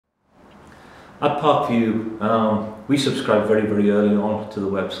At Parkview, we subscribed very, very early on to the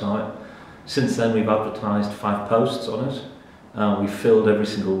website. Since then, we've advertised 5 posts on it. We filled every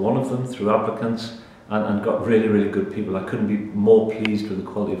single one of them through applicants and got really, really good people. I couldn't be more pleased with the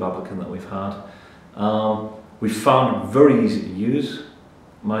quality of applicant that we've had. We found it very easy to use.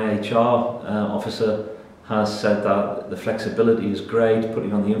 My HR officer has said that the flexibility is great,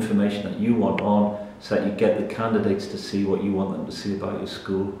 putting on the information that you want on so that you get the candidates to see what you want them to see about your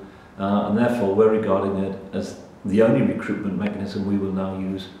school. And therefore we're regarding it as the only recruitment mechanism we will now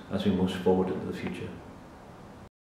use as we move forward into the future.